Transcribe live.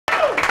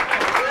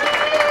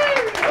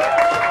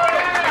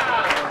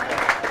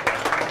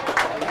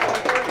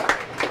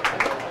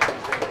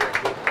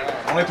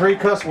Only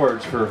 3 cuss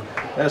words for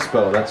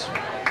Espo.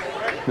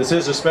 This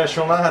is a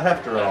special night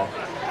after all.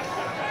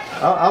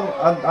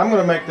 I'm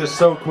going to make this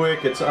so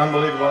quick, it's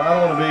unbelievable. I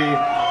don't want to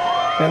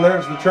be... And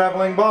there's the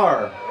traveling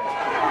bar.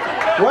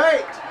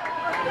 Wait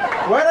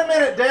a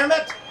minute, damn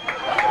it!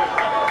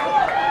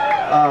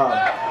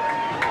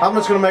 I'm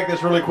just going to make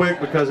this really quick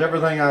because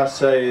everything I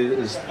say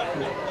is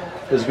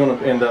going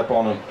to end up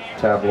on a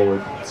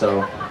tabloid.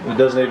 So it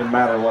doesn't even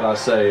matter what I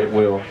say, it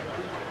will.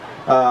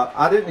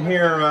 I didn't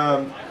hear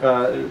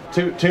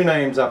two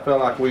names I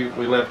felt like we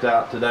left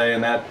out today,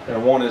 and that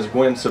one is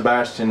Gwen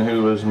Sebastian,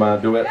 who was my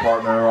duet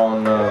partner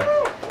on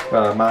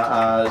My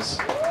Eyes,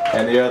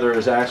 and the other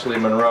is Ashley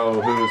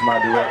Monroe, who was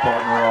my duet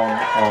partner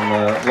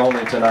on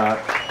Lonely Tonight.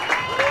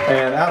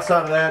 And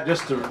outside of that,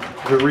 just to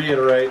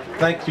reiterate,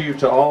 thank you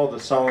to all the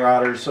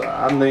songwriters.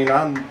 I mean,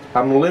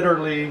 I'm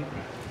literally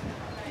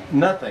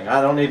nothing.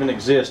 I don't even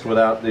exist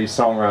without these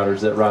songwriters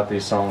that write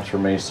these songs for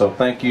me. So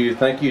thank you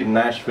to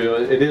Nashville.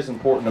 It is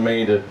important to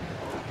me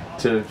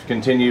to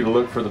continue to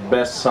look for the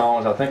best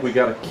songs. I think we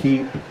got to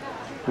keep.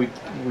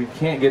 We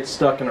can't get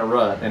stuck in a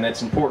rut, and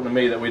it's important to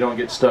me that we don't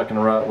get stuck in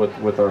a rut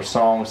with our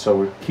songs. So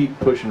we keep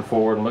pushing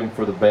forward and looking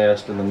for the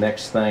best and the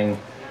next thing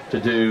to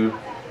do.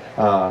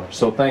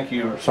 So thank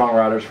you,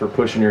 songwriters, for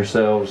pushing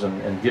yourselves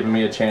and giving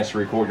me a chance to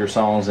record your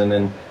songs. And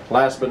then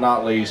last but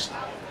not least,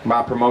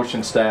 my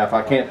promotion staff.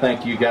 I can't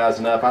thank you guys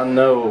enough. I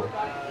know,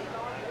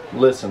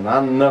 listen,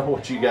 I know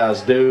what you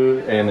guys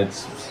do, and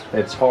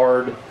it's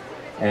hard,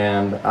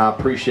 and I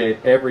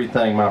appreciate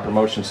everything my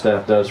promotion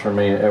staff does for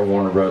me at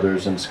Warner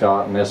Brothers, and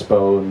Scott and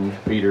Espo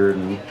and Peter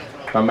and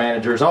my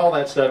managers, all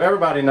that stuff.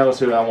 Everybody knows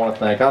who I want to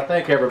thank. I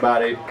thank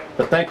everybody,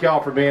 but thank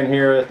y'all for being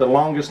here at the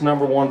longest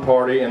 #1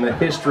 party in the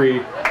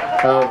history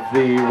of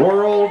the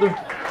world.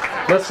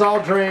 Let's all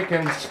drink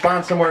and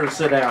find somewhere to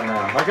sit down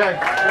now,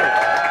 okay?